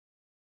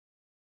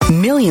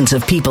Millions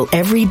of people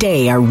every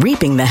day are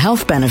reaping the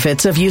health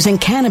benefits of using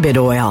cannabis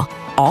oil,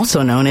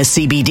 also known as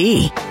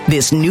CBD.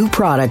 This new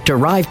product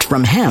derived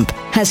from hemp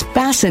has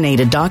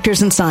fascinated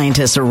doctors and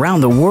scientists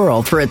around the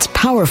world for its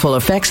powerful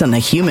effects on the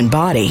human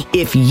body.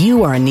 If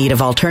you are in need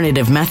of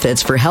alternative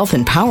methods for health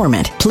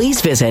empowerment, please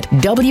visit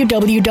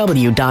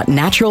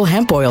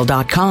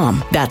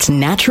www.naturalhempoil.com. That's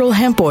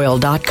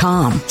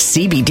naturalhempoil.com.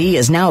 CBD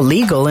is now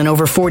legal in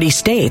over 40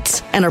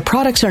 states, and our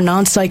products are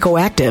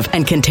non-psychoactive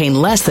and contain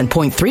less than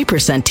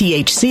 0.3%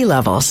 THC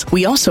levels.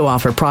 We also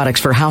offer products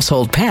for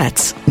household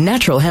pets.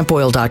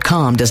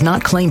 Naturalhempoil.com does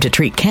not claim to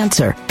treat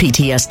cancer,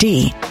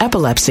 PTSD,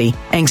 epilepsy,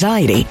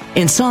 anxiety,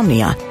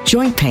 insomnia,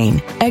 joint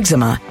pain,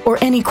 eczema, or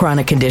any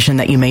chronic condition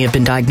that you may have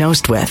been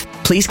diagnosed with.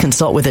 Please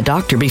consult with a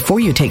doctor before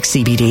you take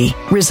CBD.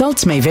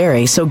 Results may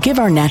vary, so give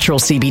our natural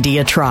CBD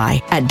a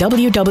try at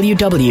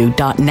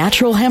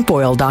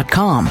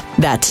www.naturalhempoil.com.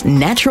 That's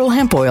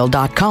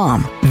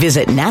naturalhempoil.com.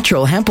 Visit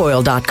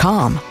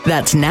naturalhempoil.com.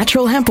 That's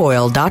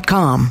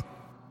naturalhempoil.com.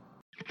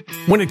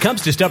 When it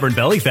comes to stubborn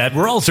belly fat,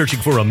 we're all searching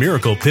for a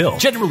miracle pill.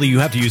 Generally, you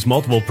have to use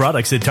multiple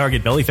products that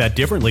target belly fat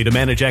differently to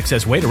manage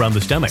excess weight around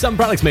the stomach. Some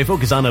products may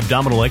focus on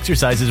abdominal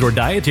exercises or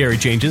dietary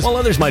changes, while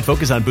others might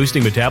focus on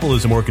boosting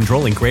metabolism or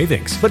controlling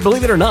cravings. But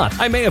believe it or not,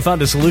 I may have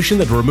found a solution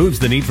that removes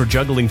the need for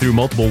juggling through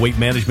multiple weight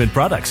management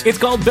products. It's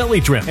called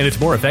Belly Trim, and it's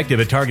more effective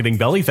at targeting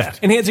belly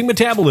fat, enhancing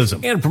metabolism,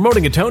 and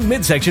promoting a toned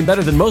midsection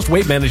better than most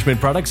weight management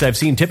products I've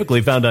seen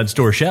typically found on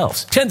store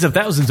shelves. Tens of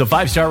thousands of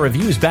 5-star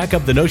reviews back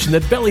up the notion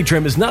that Belly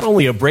Trim is not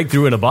only a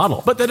breakthrough in a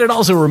bottle, but that it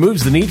also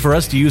removes the need for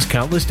us to use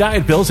countless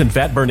diet pills and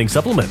fat-burning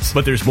supplements.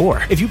 But there's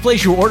more. If you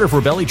place your order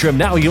for Belly Trim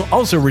now, you'll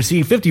also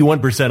receive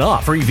 51%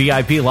 off, free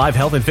VIP live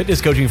health and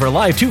fitness coaching for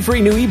life, 2 free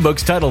new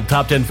ebooks titled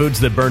Top 10 Foods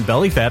That Burn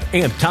Belly Fat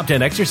and Top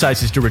 10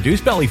 Exercises to Reduce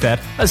Belly Fat,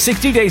 a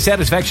 60-day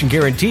satisfaction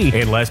guarantee,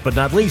 and last but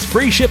not least,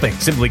 free shipping.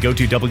 Simply go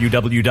to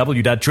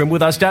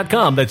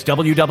www.trimwithus.com. That's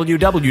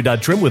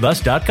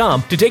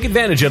www.trimwithus.com to take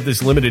advantage of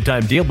this limited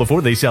time deal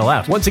before they sell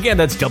out. Once again,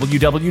 that's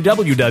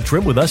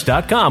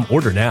www.trimwithus.com.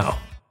 Order now.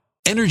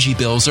 Energy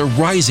bills are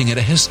rising at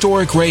a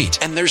historic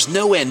rate, and there's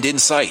no end in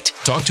sight.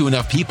 Talk to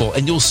enough people,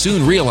 and you'll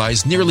soon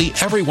realize nearly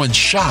everyone's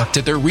shocked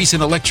at their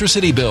recent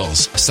electricity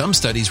bills. Some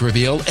studies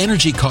reveal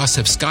energy costs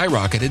have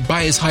skyrocketed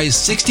by as high as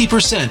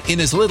 60%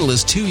 in as little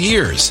as 2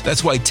 years.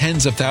 That's why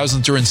tens of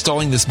thousands are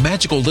installing this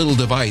magical little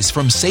device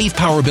from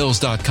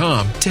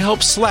SavePowerBills.com to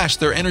help slash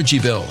their energy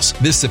bills.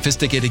 This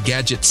sophisticated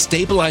gadget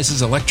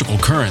stabilizes electrical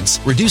currents,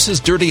 reduces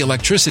dirty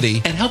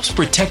electricity, and helps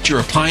protect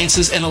your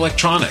appliances and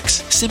electronics.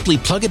 Simply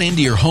plug it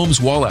into your home's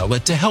wall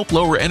outlet to help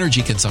lower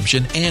energy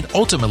consumption and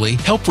ultimately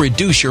help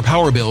reduce your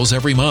power bills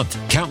every month.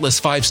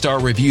 Countless 5-star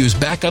reviews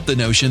back up the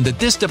notion that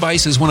this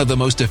device is one of the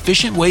most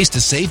efficient ways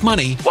to save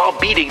money while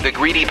beating the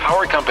greedy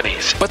power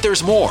companies. But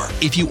there's more.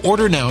 If you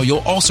order now, you'll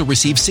also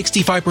receive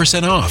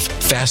 65% off,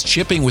 fast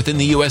shipping within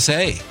the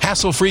USA,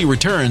 hassle-free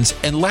returns,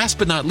 and last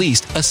but not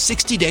least, a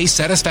 60-day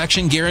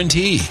satisfaction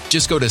guarantee.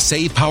 Just go to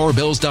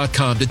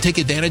SavePowerBills.com to take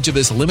advantage of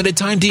this limited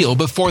time deal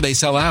before they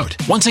sell out.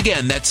 Once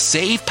again, that's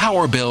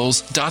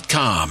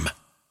SavePowerBills.com.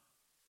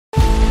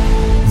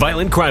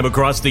 Violent crime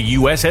across the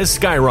U.S. has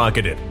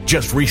skyrocketed.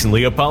 Just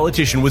recently, a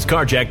politician was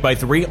carjacked by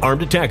 3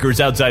 armed attackers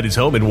outside his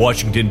home in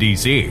Washington,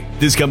 D.C.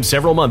 This comes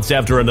several months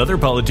after another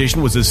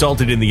politician was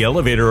assaulted in the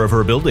elevator of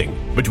her building.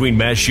 Between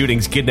mass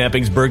shootings,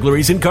 kidnappings,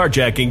 burglaries, and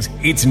carjackings,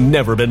 it's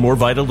never been more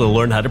vital to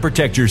learn how to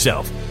protect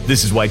yourself.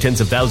 This is why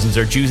tens of thousands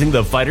are choosing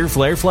the Fighter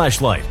Flare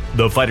flashlight.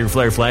 The Fighter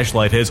Flare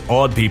flashlight has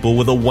awed people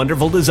with a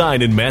wonderful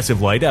design and massive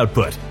light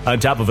output. On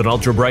top of an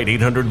ultra-bright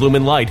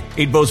 800-lumen light,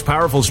 it boasts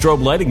powerful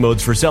strobe lighting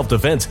modes for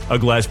self-defense, a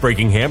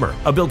glass-breaking hammer,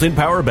 a built-in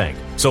power bank,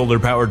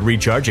 solar-powered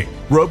recharging,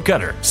 rope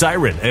cutter,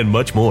 siren, and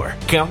much more.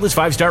 Countless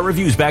 5-star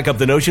reviews back up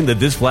the notion that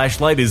this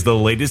flashlight is the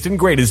latest and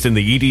greatest in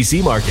the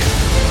EDC market.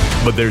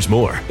 But there's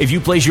more. If you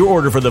place your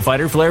order for the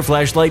Fighter Flare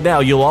flashlight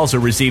now, you'll also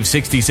receive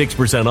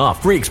 66%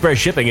 off, free express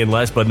shipping, and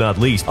last but not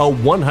least, a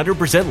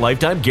 100%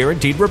 lifetime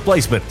guaranteed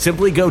replacement.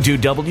 Simply go to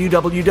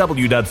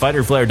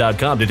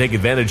www.fighterflare.com to take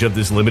advantage of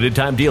this limited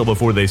time deal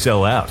before they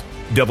sell out.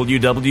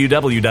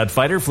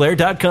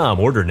 www.fighterflare.com.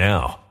 Order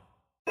now.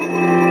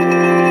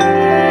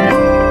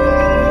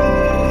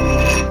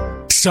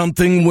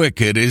 Something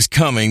wicked is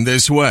coming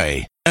this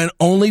way, and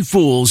only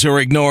fools are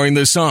ignoring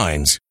the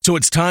signs. So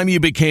it's time you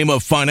became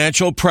a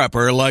financial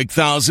prepper like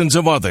thousands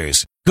of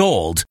others.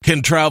 Gold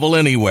can travel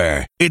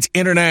anywhere. It's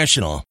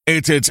international.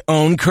 It's its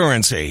own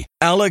currency.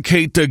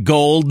 Allocate to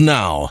gold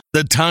now,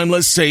 the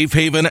timeless safe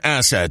haven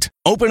asset.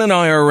 Open an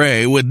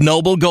IRA with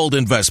Noble Gold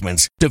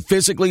Investments to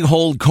physically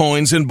hold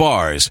coins and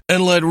bars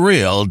and let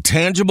real,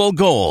 tangible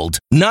gold,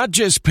 not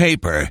just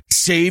paper,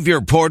 Save your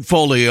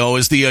portfolio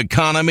as the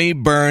economy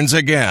burns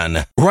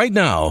again. Right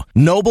now,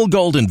 Noble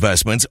Gold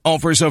Investments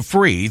offers a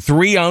free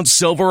 3-ounce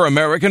silver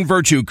American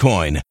Virtue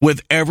coin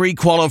with every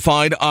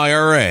qualified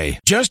IRA.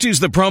 Just use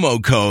the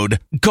promo code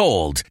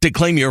GOLD to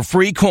claim your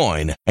free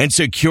coin and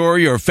secure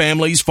your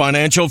family's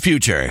financial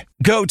future.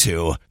 Go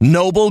to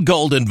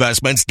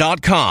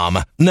noblegoldinvestments.com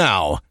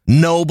now.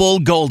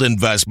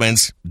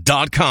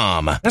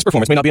 noblegoldinvestments.com. Past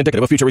performance may not be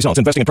indicative of future results.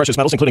 Investing in precious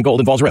metals, including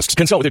gold, involves risks.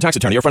 Consult with your tax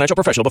attorney or financial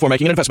professional before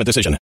making an investment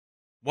decision.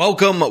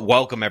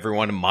 Welcome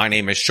everyone. My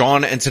name is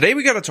Sean, and today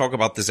we got to talk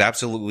about this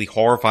absolutely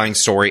horrifying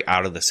story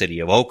out of the city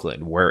of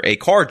Oakland, where a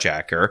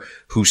carjacker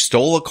who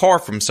stole a car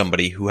from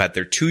somebody who had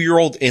their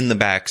 2-year-old in the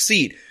back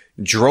seat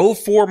drove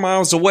 4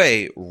 miles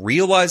away,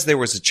 realized there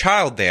was a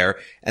child there,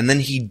 and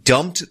then he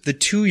dumped the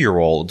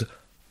 2-year-old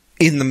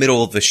in the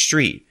middle of the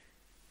street.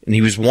 And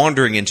he was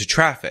wandering into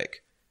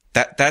traffic.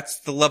 That's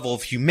the level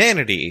of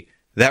humanity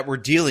that we're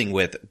dealing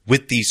with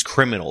these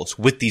criminals,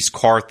 with these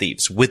car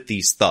thieves, with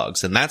these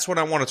thugs. And that's what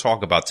I want to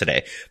talk about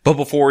today. But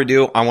before we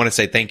do, I want to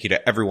say thank you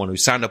to everyone who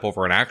signed up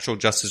over on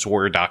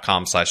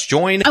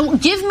actualjusticewarrior.com/join.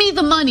 Give me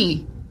the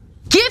money.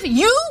 Give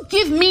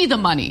me the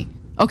money.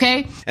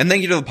 Okay? And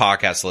thank you to the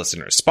podcast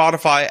listeners,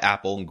 Spotify,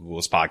 Apple, and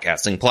Google's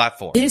podcasting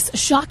platform. This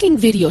shocking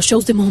video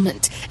shows the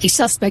moment a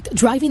suspect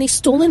driving a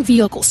stolen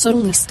vehicle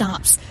suddenly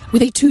stops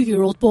with a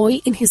 2-year-old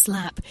boy in his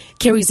lap,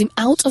 carries him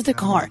out of the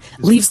car,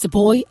 leaves the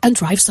boy, and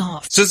drives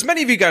off. So as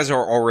many of you guys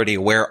are already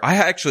aware, I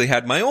actually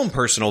had my own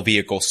personal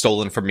vehicle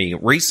stolen from me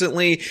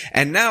recently,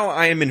 and now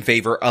I am in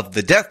favor of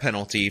the death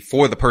penalty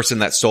for the person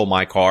that stole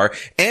my car,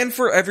 and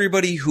for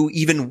everybody who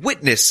even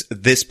witnessed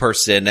this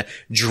person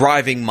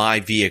driving my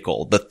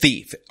vehicle, the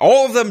thief.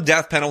 All of them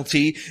death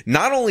penalty.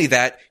 Not only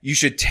that, you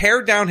should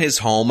tear down his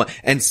home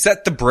and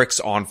set the bricks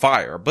on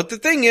fire. But the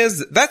thing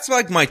is, that's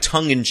like my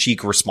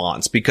tongue-in-cheek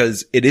response,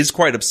 because it is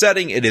quite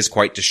upsetting, it is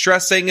quite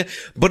distressing,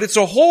 but it's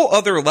a whole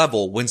other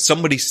level when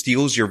somebody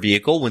steals your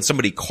vehicle, when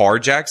somebody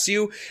carjacks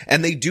you,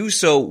 and they do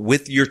so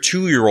with your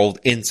 2-year-old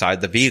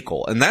inside the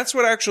vehicle. And that's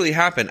what actually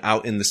happened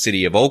out in the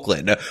city of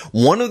Oakland.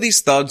 One of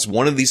these thugs,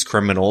 one of these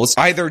criminals,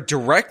 either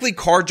directly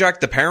carjacked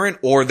the parent,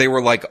 or they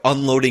were like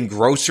unloading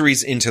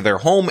groceries into their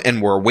home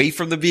and were away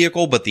from the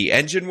vehicle, but the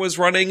engine was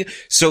running.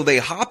 So they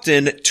hopped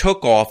in,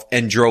 took off,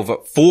 and drove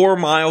 4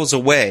 miles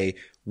away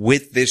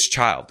with this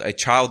child, a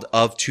child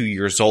of 2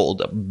 years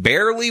old,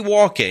 barely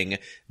walking.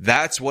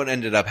 That's what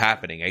ended up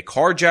happening. A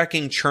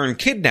carjacking churned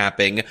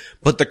kidnapping,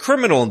 but the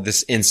criminal in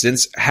this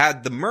instance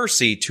had the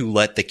mercy to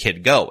let the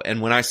kid go.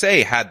 And when I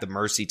say had the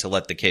mercy to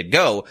let the kid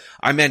go,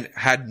 I meant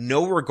had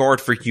no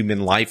regard for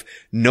human life,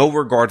 no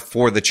regard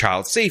for the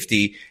child's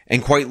safety,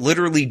 and quite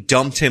literally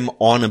dumped him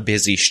on a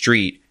busy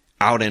street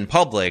out in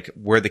public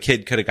where the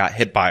kid could have got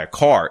hit by a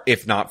car,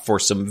 if not for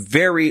some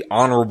very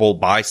honorable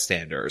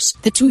bystanders.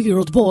 The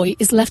 2-year-old boy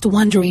is left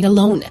wandering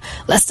alone.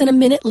 Less than a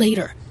minute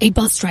later, a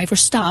bus driver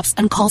stops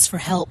and calls for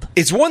help.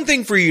 It's one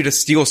thing for you to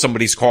steal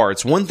somebody's car.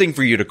 It's one thing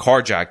for you to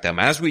carjack them.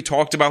 As we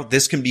talked about,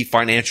 this can be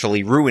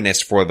financially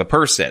ruinous for the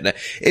person.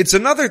 It's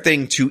another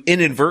thing to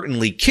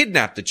inadvertently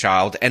kidnap the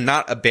child and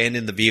not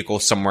abandon the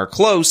vehicle somewhere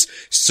close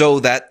so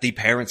that the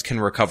parents can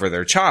recover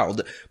their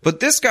child.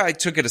 But this guy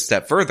took it a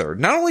step further.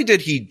 Not only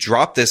did he drop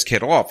this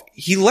kid off,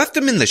 he left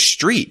him in the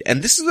street.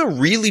 And this is a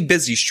really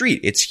busy street.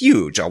 It's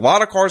huge. A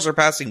lot of cars are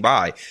passing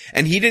by.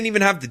 And he didn't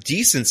even have the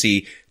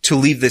decency to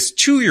leave this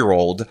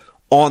 2-year-old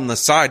on the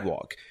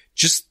sidewalk.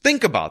 Just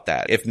think about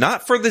that. If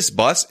not for this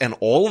bus and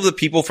all of the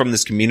people from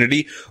this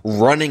community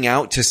running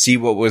out to see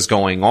what was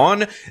going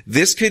on,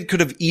 this kid could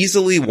have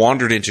easily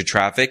wandered into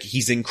traffic.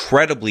 He's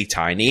incredibly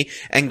tiny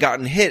and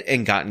gotten hit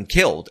and gotten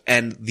killed.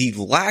 And the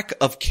lack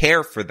of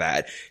care for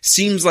that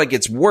seems like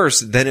it's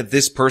worse than if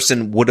this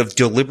person would have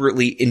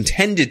deliberately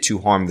intended to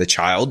harm the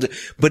child.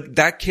 But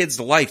that kid's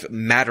life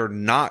mattered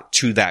not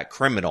to that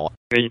criminal.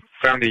 They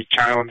found a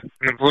child,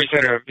 and the police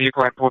said a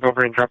vehicle had pulled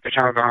over and dropped the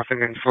child off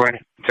and then fled.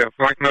 It's a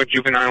black male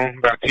juvenile,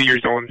 about 2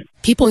 years old.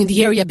 People in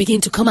the area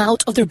begin to come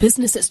out of their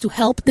businesses to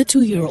help the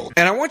 2-year-old.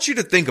 And I want you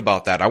to think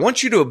about that. I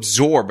want you to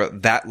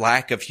absorb that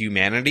lack of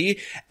humanity,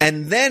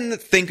 and then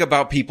think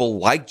about people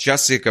like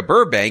Jessica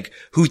Burbank,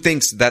 who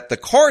thinks that the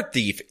car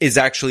thief is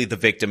actually the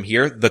victim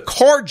here, the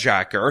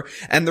carjacker,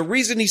 and the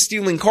reason he's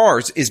stealing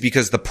cars is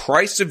because the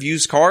price of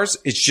used cars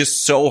is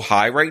just so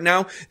high right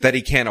now that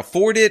he can't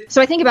afford it.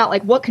 So I think about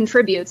like what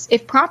contributes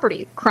if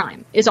property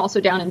crime is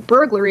also down and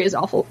burglary is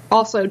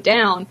also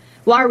down.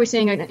 Why are we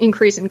seeing an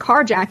increase in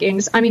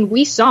carjackings? I mean,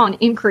 we saw an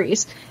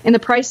increase in the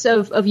price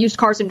of used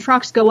cars and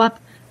trucks go up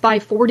by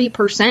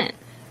 40%.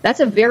 That's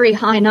a very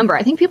high number.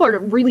 I think people are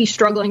really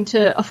struggling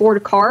to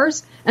afford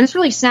cars, and it's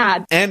really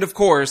sad. And of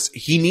course,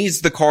 he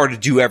needs the car to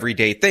do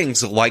everyday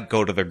things like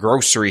go to the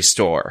grocery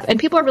store. And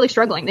people are really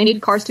struggling. They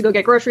need cars to go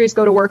get groceries,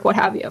 go to work, what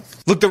have you.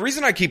 Look, the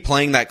reason I keep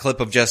playing that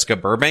clip of Jessica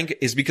Burbank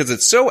is because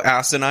it's so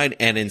asinine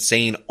and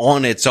insane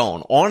on its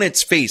own. On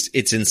its face,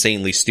 it's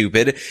insanely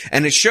stupid,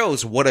 and it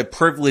shows what a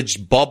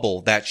privileged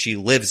bubble that she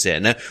lives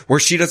in, where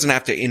she doesn't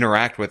have to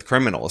interact with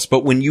criminals.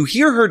 But when you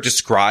hear her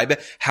describe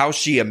how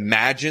she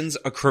imagines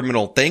a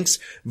criminal thinks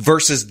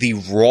versus the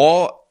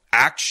raw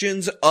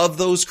actions of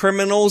those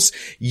criminals,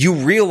 you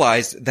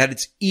realize that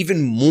it's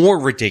even more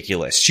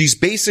ridiculous. She's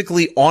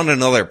basically on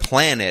another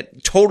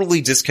planet,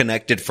 totally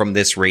disconnected from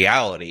this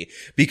reality.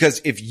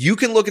 Because if you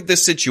can look at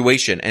this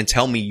situation and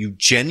tell me you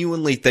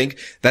genuinely think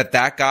that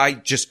that guy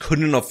just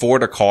couldn't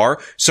afford a car,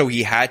 so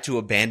he had to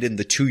abandon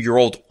the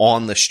 2-year-old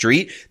on the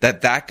street,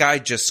 that guy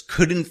just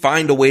couldn't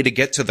find a way to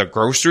get to the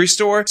grocery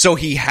store, so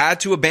he had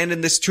to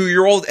abandon this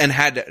 2-year-old and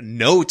had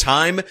no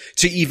time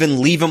to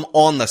even leave him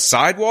on the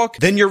sidewalk,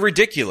 then you're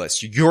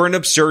ridiculous. You're an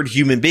absurd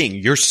human being.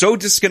 You're so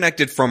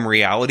disconnected from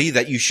reality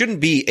that you shouldn't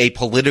be a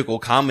political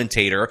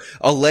commentator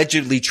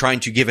allegedly trying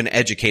to give an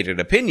educated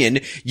opinion.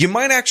 You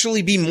might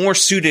actually be more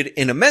suited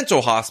in a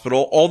mental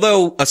hospital,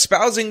 although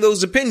espousing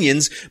those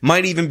opinions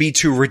might even be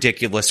too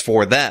ridiculous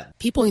for them.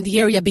 People in the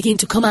area begin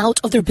to come out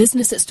of their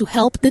businesses to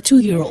help the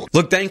 2-year-old.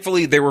 Look,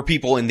 thankfully there were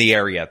people in the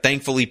area.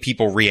 Thankfully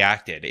people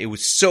reacted. It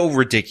was so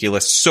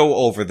ridiculous, so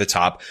over the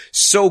top,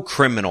 so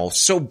criminal,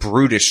 so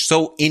brutish,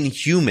 so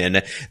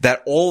inhuman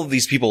that all of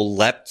these people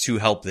leapt to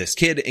help this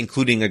kid,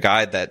 including a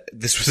guy that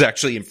this was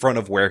actually in front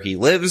of where he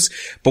lives.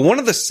 But one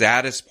of the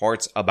saddest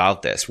parts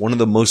about this, one of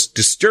the most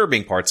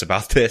disturbing parts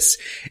about this,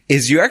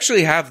 is you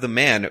actually have the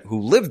man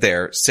who lived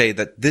there say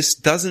that this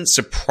doesn't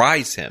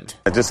surprise him.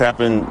 It just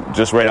happened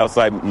just right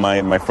outside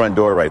my front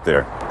door right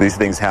there. These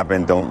things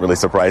happen, don't really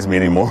surprise me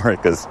anymore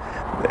because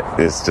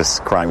it's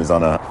just crime is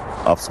on a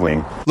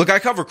upswing. Look, I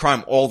cover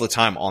crime all the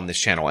time on this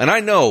channel, and I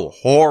know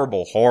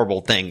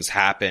horrible things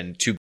happen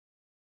to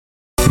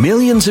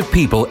Millions of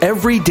people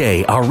every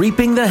day are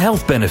reaping the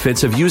health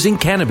benefits of using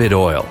cannabis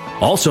oil,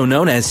 also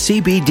known as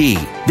CBD.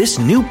 This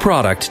new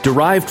product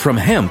derived from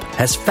hemp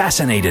has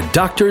fascinated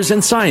doctors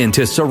and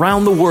scientists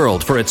around the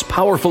world for its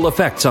powerful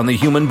effects on the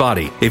human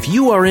body. If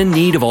you are in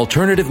need of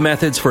alternative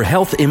methods for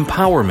health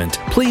empowerment,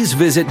 please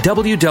visit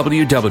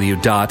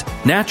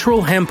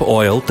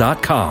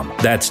www.naturalhempoil.com.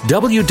 That's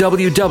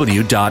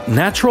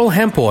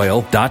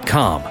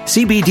www.naturalhempoil.com.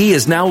 CBD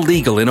is now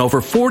legal in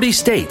over 40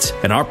 states,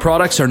 and our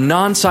products are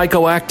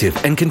non-psychoactive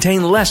and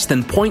contain less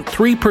than 0.3%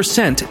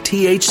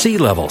 THC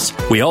levels.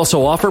 We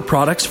also offer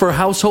products for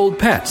household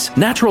pets.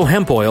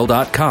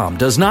 NaturalHempOil.com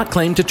does not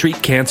claim to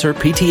treat cancer,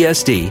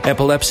 PTSD,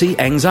 epilepsy,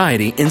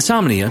 anxiety,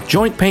 insomnia,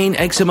 joint pain,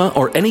 eczema,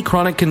 or any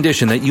chronic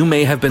condition that you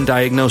may have been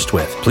diagnosed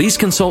with. Please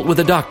consult with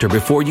a doctor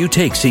before you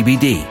take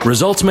CBD.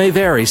 Results may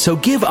vary, so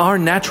give our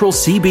natural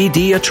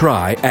CBD a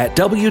try at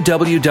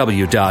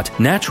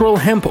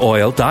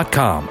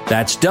www.naturalhempoil.com.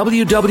 That's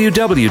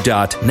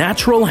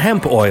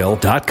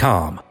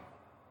www.naturalhempoil.com.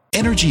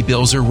 Energy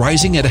bills are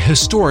rising at a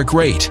historic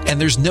rate, and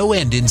there's no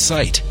end in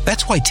sight.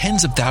 That's why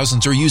tens of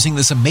thousands are using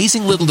this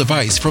amazing little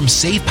device from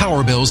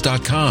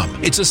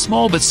SavePowerBills.com. It's a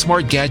small but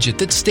smart gadget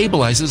that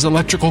stabilizes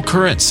electrical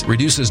currents,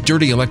 reduces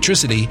dirty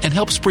electricity, and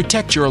helps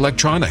protect your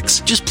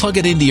electronics. Just plug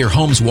it into your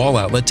home's wall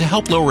outlet to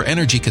help lower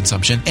energy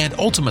consumption and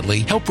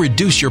ultimately help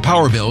reduce your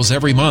power bills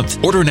every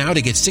month. Order now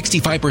to get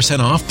 65%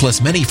 off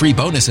plus many free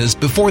bonuses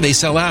before they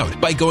sell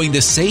out by going to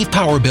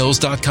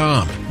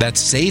SavePowerBills.com.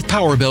 That's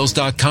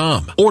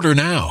SavePowerBills.com. Order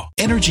now.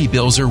 Energy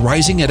bills are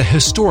rising at a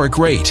historic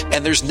rate,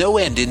 and there's no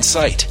end in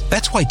sight.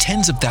 That's why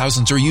tens of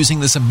thousands are using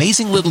this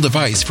amazing little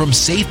device from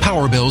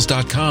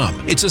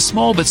SavePowerBills.com. It's a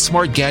small but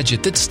smart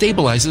gadget that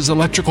stabilizes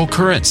electrical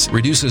currents,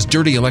 reduces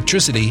dirty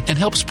electricity, and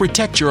helps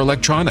protect your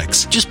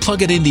electronics. Just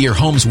plug it into your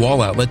home's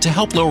wall outlet to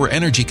help lower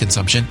energy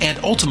consumption and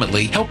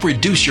ultimately help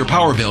reduce your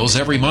power bills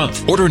every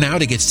month. Order now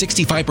to get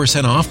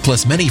 65% off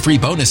plus many free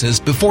bonuses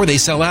before they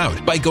sell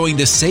out by going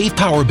to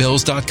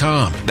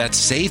SavePowerBills.com. That's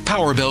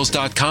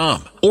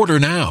SavePowerBills.com.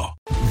 Order now.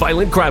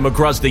 Violent crime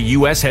across the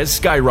U.S. has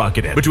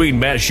skyrocketed. Between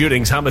mass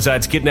shootings,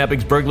 homicides,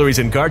 kidnappings, burglaries,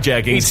 and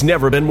carjacking, it's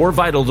never been more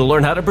vital to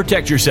learn how to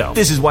protect yourself.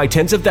 This is why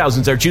tens of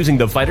thousands are choosing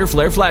the Fighter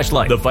Flare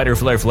flashlight. The Fighter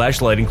Flare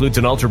flashlight includes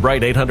an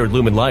ultra-bright 800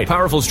 lumen light,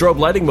 powerful strobe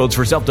lighting modes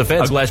for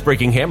self-defense, a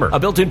glass-breaking hammer, a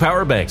built-in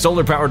power bank,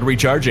 solar-powered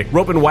recharging,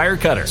 rope and wire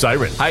cutter,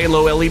 siren, high and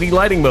low LED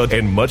lighting mode,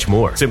 and much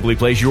more. Simply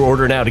place your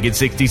order now to get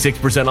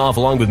 66% off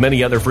along with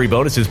many other free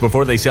bonuses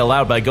before they sell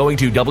out by going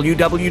to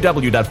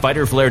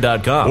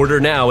www.fighterflare.com. Order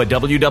now at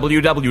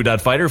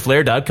www.fighterflare.com.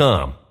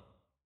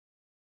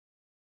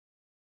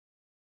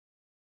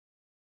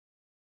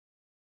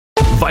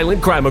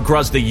 Violent crime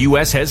across the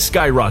U.S. has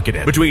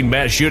skyrocketed. Between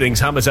mass shootings,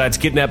 homicides,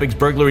 kidnappings,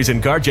 burglaries,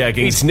 and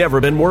carjacking, it's never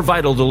been more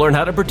vital to learn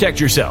how to protect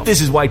yourself.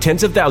 This is why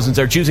tens of thousands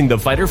are choosing the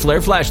Fighter Flare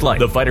flashlight.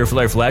 The Fighter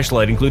Flare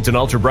flashlight includes an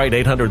ultra-bright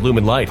 800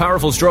 lumen light,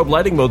 powerful strobe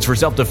lighting modes for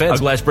self-defense,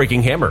 a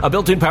glass-breaking hammer, a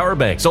built-in power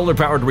bank,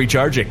 solar-powered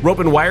recharging, rope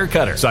and wire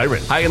cutter,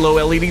 siren, high and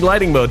low LED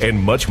lighting mode,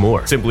 and much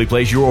more. Simply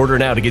place your order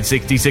now to get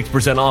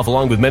 66% off along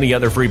with many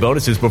other free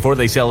bonuses before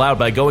they sell out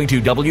by going to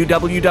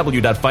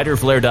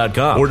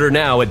www.fighterflare.com. Order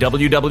now at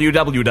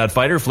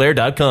www.fighterflare.com.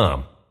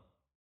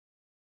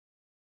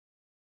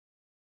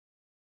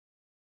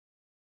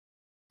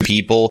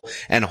 People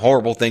and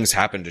horrible things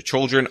happen to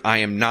children. I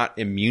am not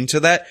immune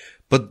to that.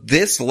 But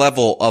this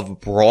level of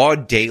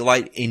broad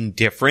daylight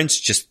indifference,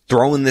 just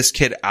throwing this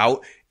kid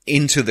out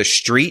into the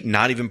street,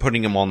 not even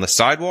putting him on the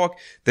sidewalk.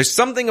 There's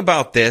something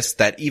about this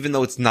that, even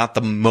though it's not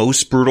the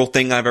most brutal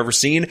thing I've ever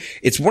seen,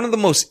 it's one of the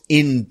most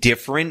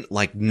indifferent,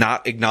 like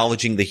not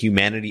acknowledging the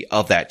humanity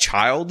of that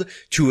child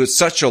to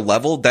such a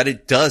level that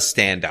it does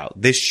stand out.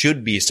 This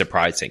should be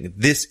surprising.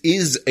 This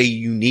is a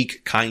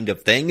unique kind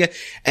of thing,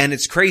 and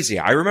it's crazy.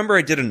 I remember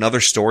I did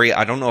another story,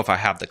 I don't know if I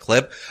have the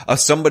clip, of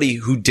somebody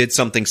who did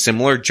something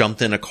similar,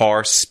 jumped in a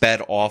car,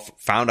 sped off,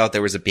 found out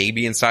there was a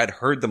baby inside,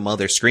 heard the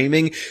mother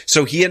screaming,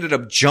 so he ended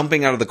up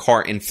jumping out of the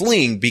car and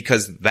fleeing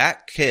because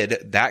that kid,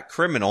 that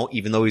criminal,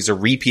 even though he's a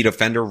repeat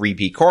offender,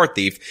 repeat car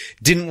thief,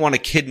 didn't want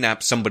to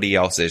kidnap somebody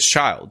else's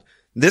child.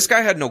 This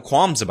guy had no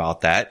qualms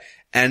about that,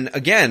 and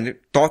again,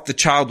 thought the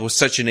child was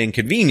such an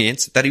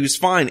inconvenience that he was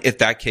fine if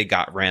that kid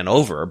got ran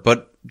over,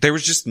 but there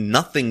was just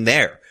nothing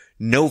there.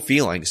 No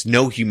feelings,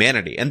 no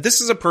humanity. And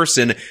this is a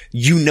person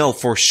you know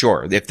for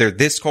sure, if they're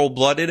this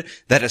cold-blooded,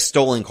 that has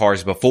stolen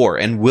cars before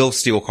and will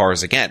steal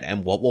cars again.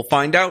 And what we'll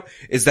find out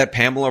is that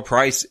Pamela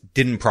Price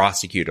didn't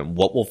prosecute him.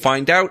 What we'll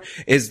find out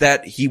is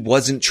that he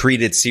wasn't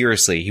treated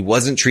seriously. He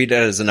wasn't treated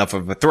as enough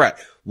of a threat.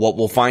 What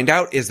we'll find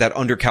out is that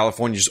under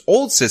California's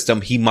old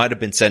system, he might have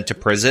been sent to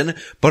prison,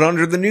 but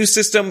under the new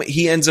system,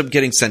 he ends up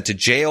getting sent to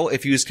jail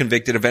if he was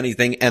convicted of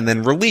anything and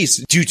then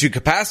released due to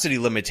capacity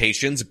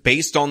limitations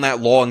based on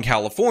that law in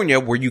California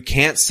where you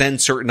can't send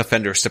certain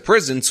offenders to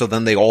prison, so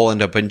then they all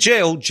end up in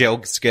jail.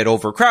 Jails get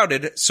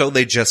overcrowded, so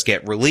they just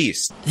get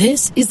released.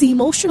 This is the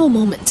emotional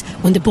moment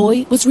when the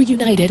boy was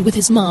reunited with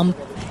his mom.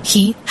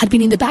 He had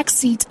been in the back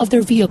seat of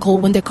their vehicle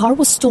when the car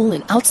was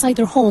stolen outside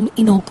their home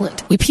in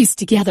Oakland. We pieced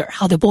together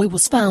how the boy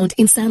was found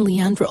in San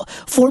Leandro,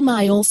 4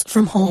 miles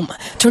from home.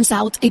 Turns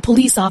out a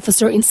police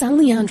officer in San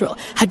Leandro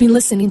had been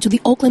listening to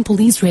the Oakland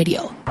police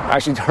radio. I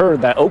actually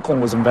heard that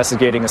Oakland was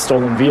investigating a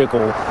stolen vehicle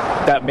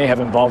that may have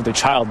involved a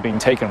child being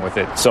taken with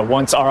it. So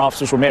once our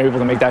officers were able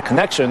to make that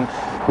connection,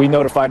 we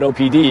notified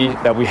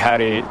OPD that we had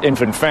an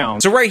infant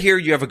found. So right here,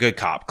 you have a good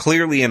cop.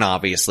 Clearly and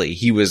obviously,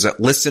 he was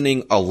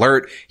listening,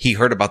 alert. He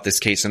heard about this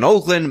case in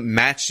Oakland,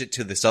 matched it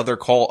to this other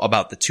call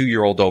about the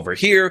 2-year-old over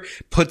here,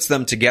 puts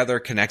them together,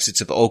 connects it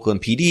to the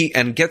Oakland PD,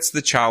 and gets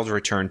the child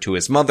returned to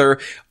his mother.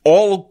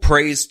 All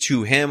praise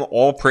to him,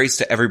 all praise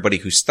to everybody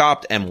who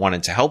stopped and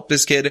wanted to help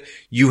this kid.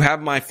 You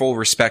have my full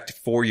respect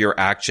for your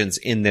actions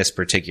in this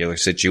particular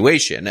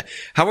situation.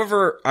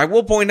 However, I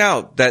will point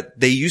out that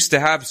they used to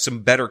have some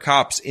better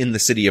cops in the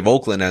city of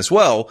Oakland as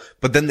well,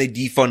 but then they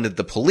defunded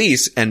the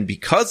police, and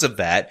because of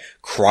that,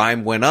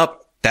 crime went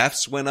up,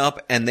 thefts went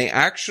up, and they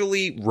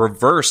actually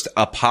reversed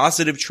a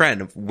positive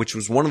trend, which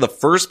was one of the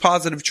first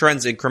positive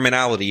trends in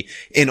criminality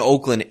in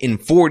Oakland in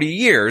 40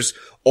 years,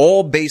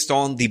 all based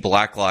on the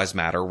Black Lives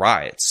Matter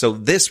riots. So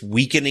this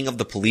weakening of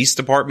the police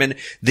department,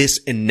 this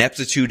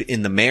ineptitude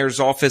in the mayor's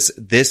office,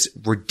 this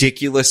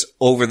ridiculous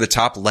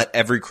over-the-top let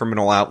every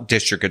criminal out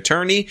district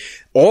attorney,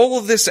 all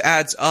of this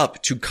adds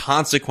up to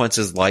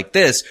consequences like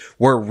this,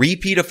 where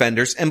repeat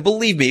offenders, and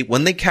believe me,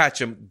 when they catch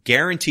him,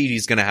 guaranteed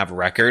he's going to have a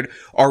record,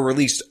 are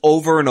released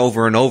over and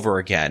over and over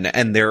again,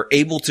 and they're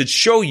able to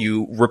show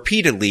you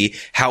repeatedly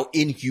how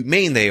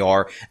inhumane they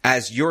are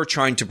as you're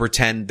trying to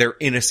pretend they're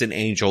innocent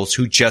angels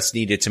who just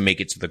needed to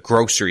make it to the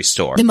grocery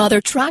store. The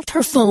mother tracked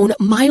her phone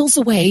miles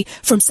away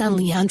from San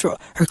Leandro.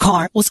 Her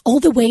car was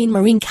all the way in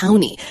Marin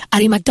County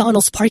at a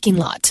McDonald's parking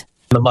lot.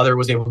 The mother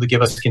was able to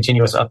give us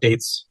continuous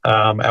updates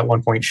at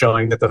one point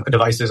showing that the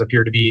devices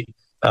appear to be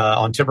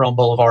on Tiburon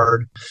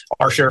Boulevard.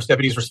 Our sheriff's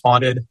deputies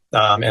responded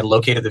and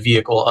located the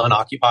vehicle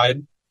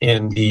unoccupied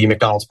in the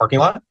McDonald's parking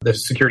lot. The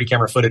security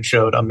camera footage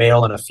showed a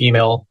male and a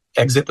female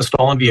exit the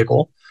stolen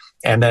vehicle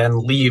and then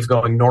leave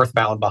going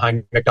northbound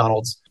behind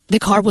McDonald's. The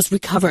car was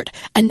recovered,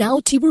 and now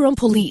Tiburon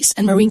police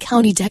and Marin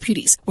County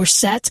deputies were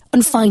set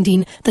on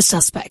finding the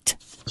suspect.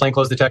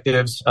 Plainclothes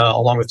detectives,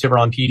 along with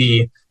Tiburon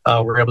PD,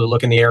 were able to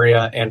look in the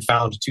area and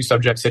found 2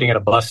 subjects sitting at a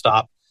bus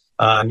stop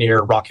near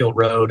Rock Hill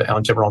Road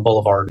on Tiburon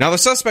Boulevard. Now, the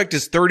suspect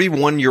is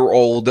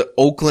 31-year-old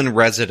Oakland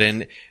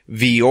resident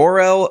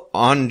Viorel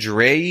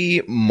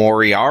Andrei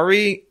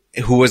Moriari,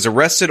 who was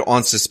arrested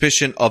on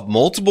suspicion of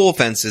multiple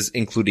offenses,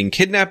 including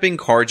kidnapping,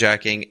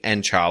 carjacking,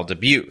 and child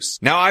abuse.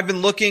 Now, I've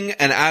been looking,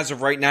 and as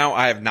of right now,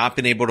 I have not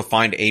been able to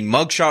find a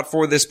mugshot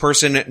for this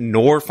person,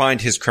 nor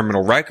find his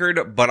criminal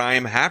record, but I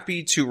am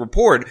happy to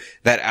report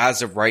that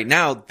as of right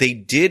now, they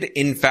did,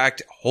 in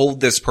fact,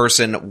 hold this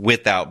person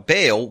without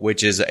bail,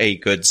 which is a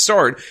good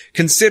start,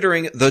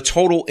 considering the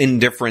total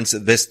indifference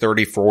this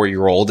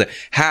 34-year-old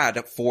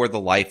had for the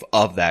life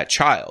of that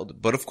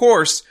child. But of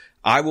course,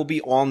 I will be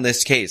on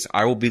this case.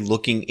 I will be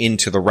looking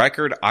into the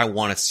record. I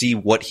want to see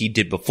what he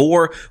did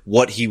before,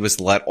 what he was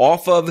let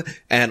off of,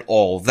 and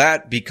all of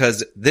that,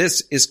 because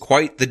this is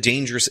quite the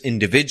dangerous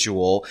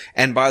individual.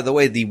 And by the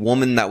way, the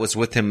woman that was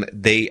with him,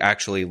 they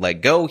actually let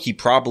go. He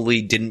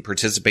probably didn't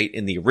participate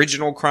in the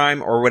original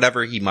crime or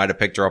whatever. He might have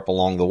picked her up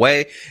along the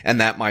way,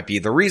 and that might be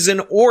the reason.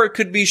 Or it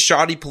could be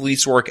shoddy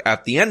police work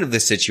at the end of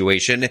this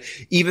situation,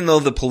 even though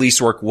the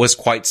police work was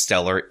quite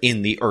stellar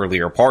in the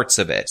earlier parts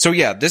of it. So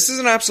yeah, this is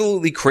an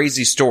absolutely crazy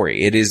crazy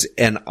story. It is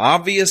an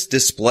obvious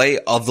display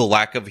of the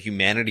lack of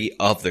humanity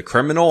of the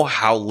criminal,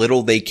 how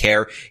little they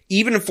care,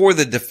 even for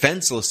the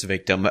defenseless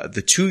victim,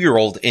 the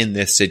 2-year-old in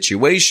this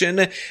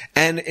situation.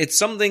 And it's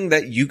something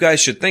that you guys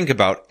should think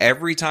about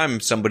every time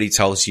somebody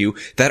tells you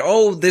that,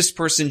 oh, this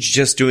person's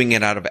just doing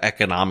it out of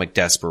economic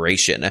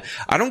desperation.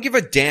 I don't give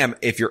a damn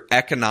if you're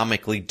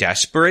economically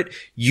desperate.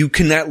 You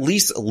can at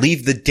least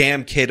leave the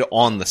damn kid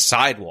on the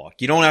sidewalk.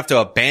 You don't have to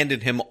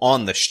abandon him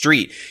on the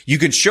street. You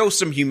can show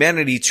some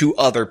humanity to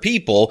other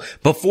people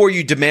before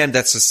you demand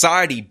that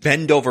society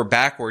bend over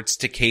backwards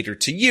to cater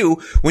to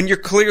you when you're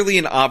clearly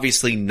and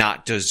obviously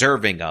not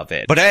deserving of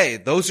it. But hey,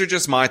 those are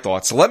just my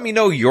thoughts. So let me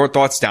know your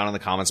thoughts down in the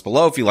comments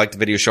below. If you liked the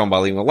video, show them by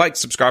leaving a like,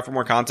 subscribe for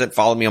more content,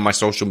 follow me on my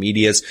social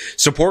medias,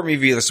 support me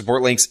via the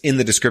support links in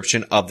the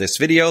description of this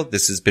video.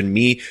 This has been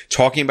me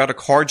talking about a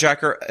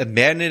carjacker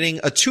abandoning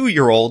a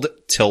 2-year-old.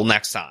 Till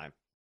next time.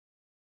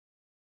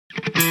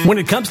 When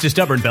it comes to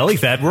stubborn belly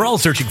fat, we're all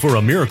searching for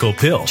a miracle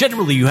pill.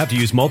 Generally, you have to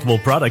use multiple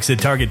products that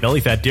target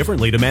belly fat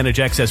differently to manage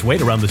excess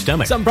weight around the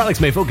stomach. Some products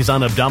may focus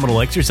on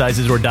abdominal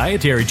exercises or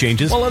dietary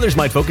changes, while others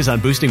might focus on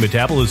boosting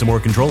metabolism or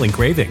controlling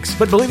cravings.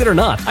 But believe it or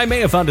not, I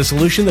may have found a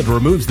solution that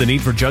removes the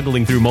need for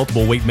juggling through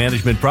multiple weight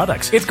management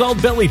products. It's called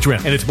Belly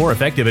Trim, and it's more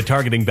effective at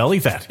targeting belly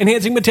fat,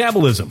 enhancing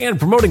metabolism, and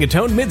promoting a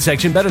toned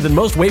midsection better than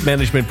most weight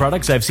management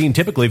products I've seen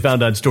typically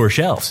found on store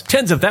shelves.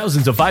 Tens of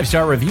thousands of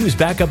 5-star reviews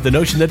back up the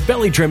notion that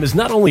Belly Trim is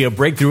not only a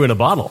breakthrough in a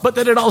bottle, but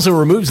that it also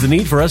removes the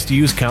need for us to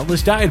use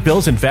countless diet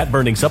pills and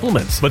fat-burning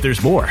supplements. But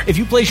there's more. If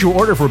you place your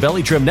order for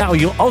Belly Trim now,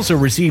 you'll also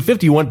receive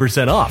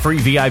 51% off, free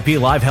VIP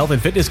live health and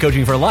fitness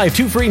coaching for life,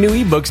 2 free new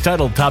ebooks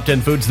titled Top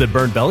 10 Foods That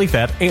Burn Belly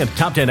Fat and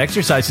Top 10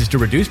 Exercises to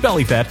Reduce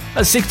Belly Fat,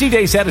 a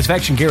 60-day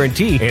satisfaction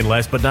guarantee, and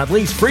last but not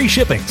least, free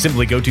shipping.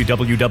 Simply go to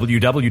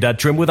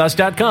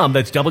www.trimwithus.com.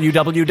 That's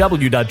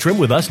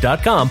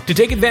www.trimwithus.com to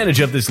take advantage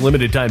of this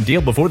limited time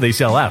deal before they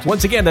sell out.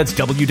 Once again, that's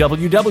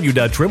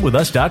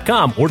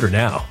www.trimwithus.com. Order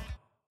now.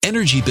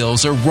 Energy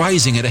bills are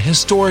rising at a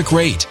historic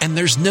rate, and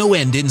there's no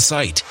end in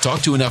sight. Talk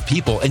to enough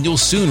people, and you'll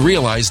soon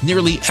realize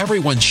nearly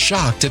everyone's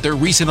shocked at their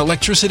recent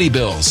electricity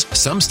bills.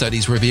 Some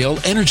studies reveal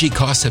energy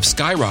costs have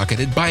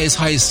skyrocketed by as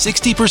high as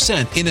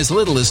 60% in as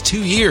little as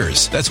 2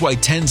 years. That's why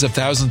tens of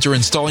thousands are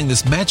installing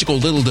this magical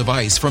little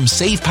device from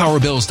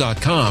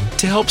SavePowerBills.com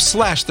to help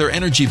slash their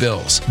energy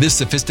bills. This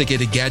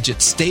sophisticated gadget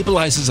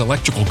stabilizes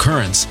electrical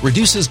currents,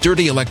 reduces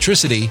dirty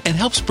electricity, and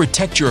helps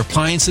protect your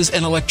appliances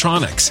and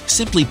electronics.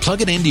 Simply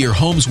plug it into your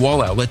home's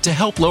wall outlet to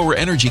help lower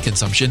energy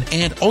consumption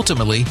and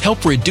ultimately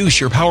help reduce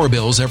your power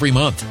bills every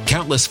month.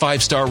 Countless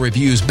 5-star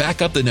reviews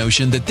back up the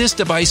notion that this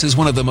device is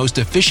one of the most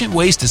efficient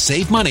ways to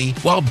save money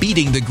while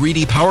beating the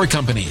greedy power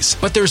companies.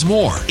 But there's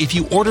more. If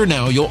you order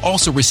now, you'll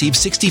also receive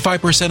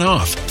 65%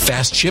 off,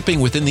 fast shipping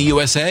within the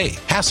USA,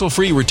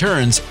 hassle-free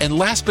returns, and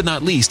last but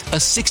not least,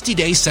 a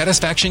 60-day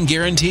satisfaction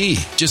guarantee.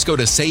 Just go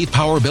to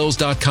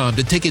SavePowerBills.com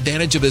to take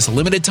advantage of this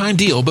limited time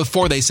deal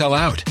before they sell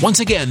out. Once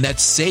again,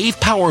 that's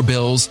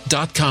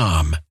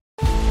SavePowerBills.com.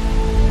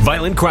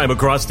 Violent crime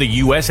across the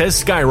U.S.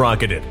 has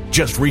skyrocketed.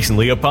 Just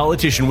recently, a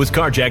politician was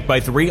carjacked by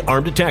 3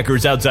 armed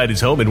attackers outside his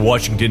home in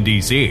Washington,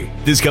 D.C.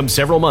 This comes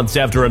several months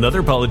after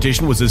another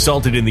politician was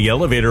assaulted in the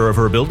elevator of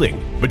her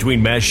building.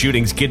 Between mass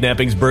shootings,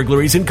 kidnappings,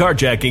 burglaries, and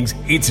carjackings,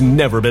 it's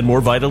never been more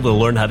vital to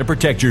learn how to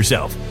protect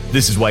yourself.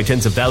 This is why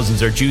tens of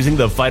thousands are choosing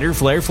the Fighter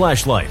Flare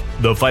flashlight.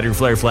 The Fighter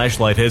Flare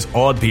flashlight has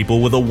awed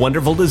people with a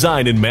wonderful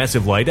design and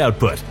massive light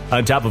output.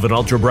 On top of an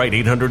ultra-bright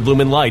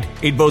 800-lumen light,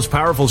 it boasts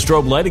powerful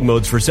strobe lighting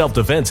modes for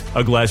self-defense,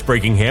 a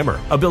glass-breaking hammer,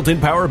 a built-in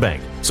power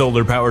bank,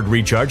 solar-powered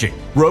recharging,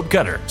 rope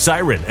cutter,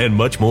 siren, and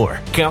much more.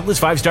 Countless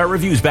 5-star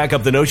reviews back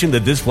up the notion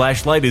that this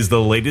flashlight is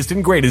the latest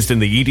and greatest in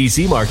the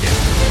EDC market.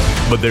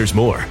 But there's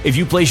more. If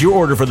you place your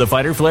order for the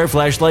Fighter Flare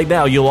flashlight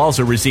now, you'll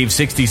also receive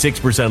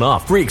 66%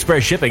 off, free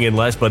express shipping, and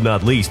last but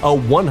not least, a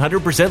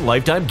 100%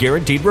 lifetime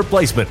guaranteed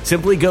replacement.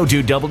 Simply go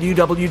to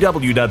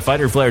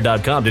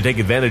www.fighterflare.com to take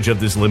advantage of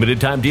this limited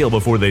time deal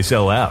before they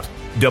sell out.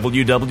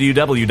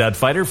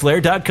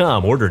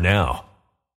 www.fighterflare.com. Order now.